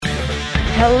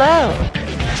Hello,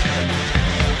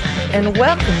 and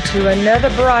welcome to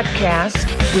another broadcast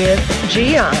with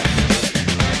Gian.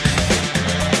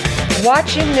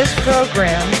 Watching this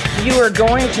program, you are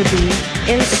going to be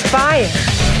inspired,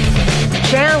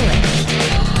 challenged,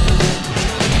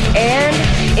 and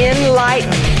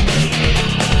enlightened.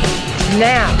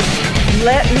 Now,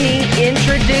 let me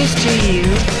introduce to you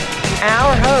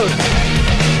our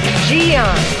host,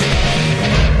 Gian.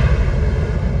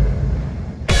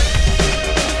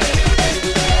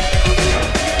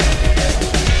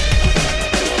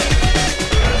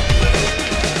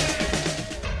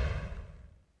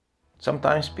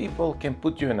 Sometimes people can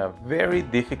put you in a very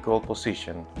difficult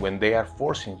position when they are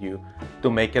forcing you to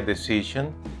make a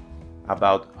decision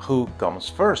about who comes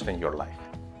first in your life.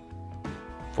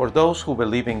 For those who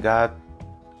believe in God,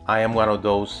 I am one of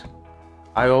those.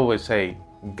 I always say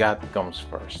God comes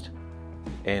first.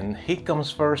 And He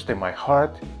comes first in my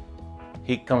heart.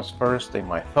 He comes first in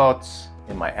my thoughts,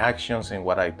 in my actions, in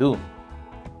what I do.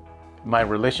 My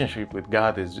relationship with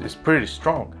God is pretty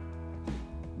strong.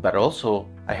 But also,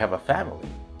 I have a family.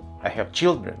 I have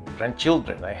children,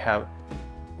 grandchildren. I have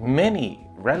many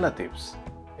relatives,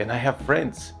 and I have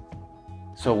friends.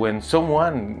 So when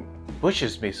someone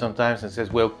pushes me sometimes and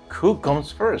says, well, who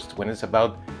comes first? When it's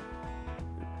about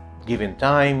giving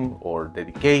time or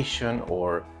dedication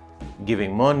or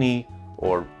giving money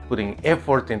or putting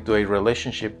effort into a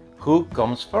relationship, who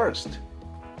comes first?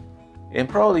 And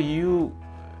probably you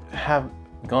have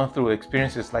gone through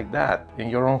experiences like that in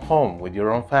your own home, with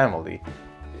your own family.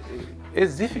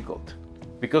 It's difficult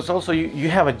because also you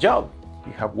have a job,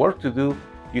 you have work to do,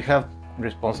 you have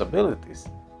responsibilities.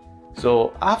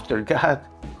 So after God,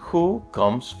 who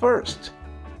comes first?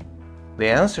 The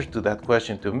answer to that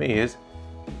question to me is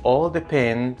all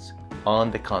depends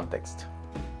on the context.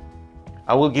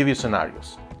 I will give you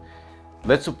scenarios.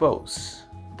 Let's suppose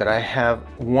that I have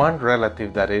one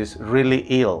relative that is really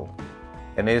ill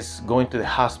and is going to the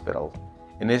hospital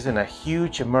and is in a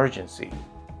huge emergency,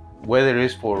 whether it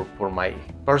is for my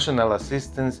personal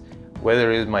assistance,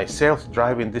 whether it is myself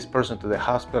driving this person to the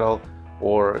hospital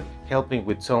or helping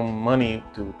with some money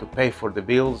to pay for the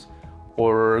bills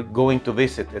or going to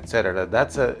visit, etc.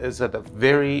 That's a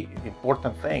very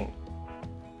important thing.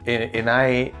 And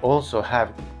I also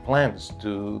have plans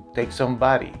to take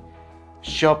somebody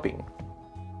shopping.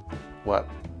 What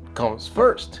comes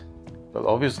first? But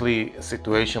obviously, a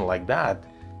situation like that,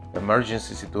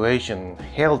 emergency situation,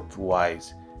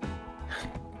 health-wise,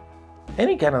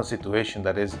 any kind of situation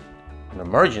that is an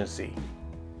emergency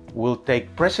will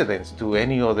take precedence to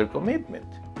any other commitment.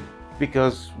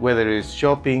 Because whether it's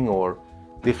shopping or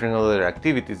different other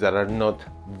activities that are not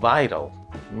vital,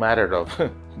 matter of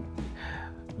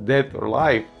death or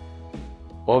life,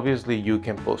 obviously you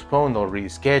can postpone or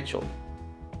reschedule.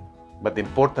 But the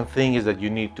important thing is that you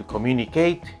need to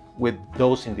communicate with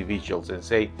those individuals and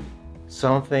say,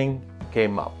 something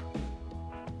came up.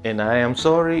 And I am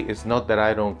sorry, it's not that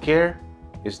I don't care,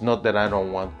 it's not that I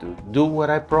don't want to do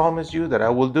what I promised you that I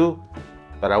will do,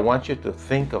 but I want you to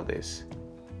think of this.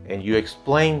 And you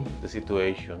explain the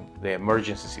situation, the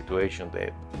emergency situation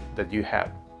that you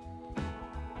have.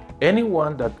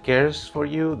 Anyone that cares for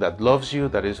you, that loves you,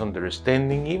 that is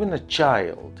understanding, even a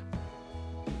child,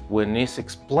 when it's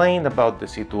explained about the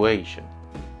situation,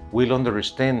 will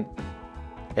understand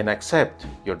and accept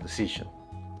your decision.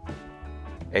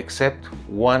 Except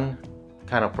one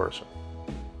kind of person.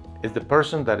 It's the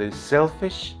person that is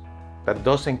selfish, that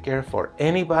doesn't care for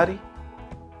anybody,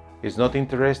 is not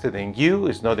interested in you,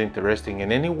 is not interested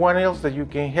in anyone else that you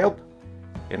can help,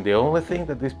 and the only thing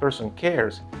that this person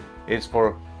cares is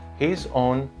for his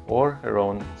own or her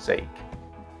own sake.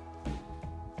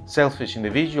 Selfish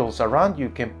individuals around you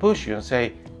can push you and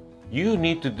say, you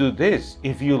need to do this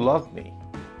if you love me.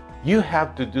 You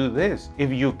have to do this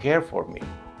if you care for me.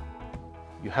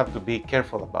 You have to be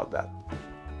careful about that.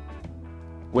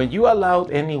 When you allow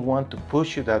anyone to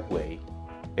push you that way,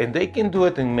 and they can do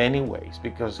it in many ways,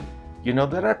 because you know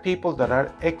there are people that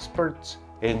are experts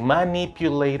in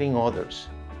manipulating others.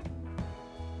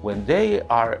 When they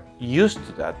are used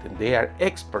to that and they are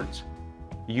experts,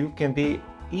 you can be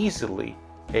easily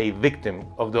a victim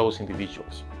of those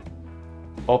individuals.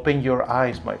 Open your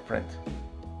eyes, my friend.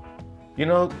 You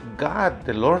know, God,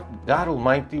 the Lord, God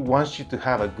Almighty wants you to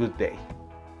have a good day.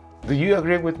 Do you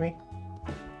agree with me?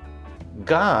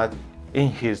 God, in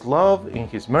His love, in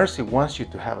His mercy, wants you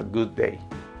to have a good day.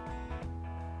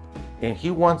 And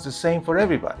He wants the same for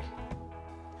everybody.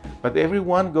 But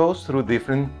everyone goes through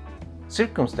different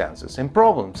circumstances and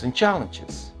problems and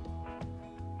challenges.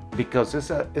 Because it's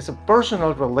a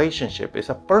personal relationship, it's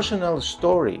a personal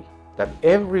story that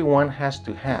everyone has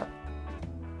to have.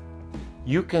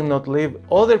 You cannot live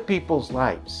other people's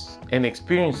lives and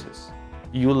experiences.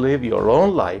 You live your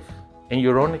own life and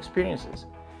your own experiences.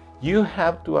 You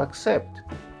have to accept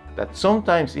that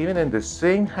sometimes, even in the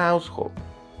same household,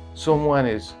 someone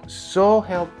is so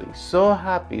healthy, so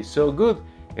happy, so good,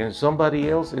 and somebody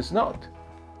else is not.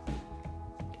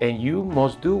 And you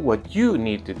must do what you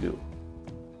need to do.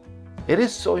 It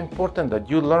is so important that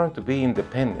you learn to be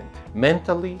independent,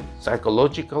 mentally,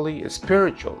 psychologically,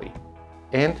 spiritually,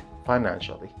 and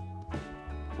financially.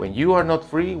 When you are not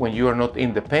free, when you are not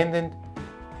independent,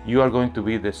 you are going to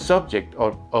be the subject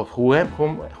of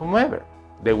whomever.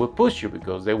 They will push you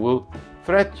because they will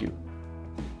threaten you.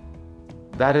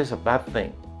 That is a bad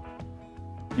thing.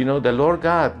 You know, the Lord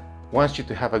God wants you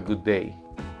to have a good day,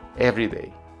 every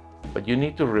day. But you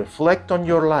need to reflect on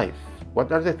your life.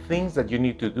 What are the things that you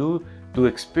need to do to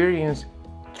experience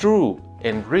true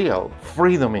and real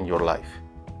freedom in your life?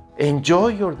 Enjoy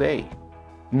your day,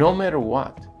 no matter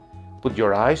what. Put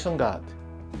your eyes on God.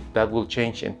 That will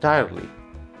change entirely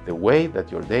the way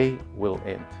that your day will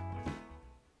end.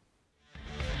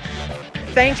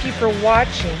 Thank you for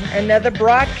watching another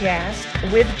broadcast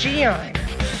with Gian.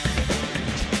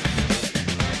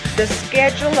 The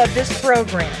schedule of this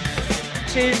program: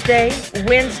 Tuesday,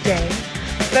 Wednesday,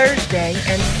 Thursday,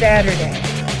 and Saturday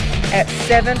at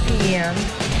 7 p.m.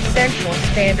 Central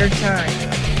Standard Time.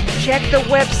 Check the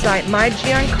website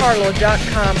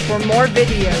mygiancarlo.com for more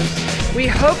videos. We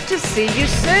hope to see you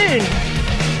soon.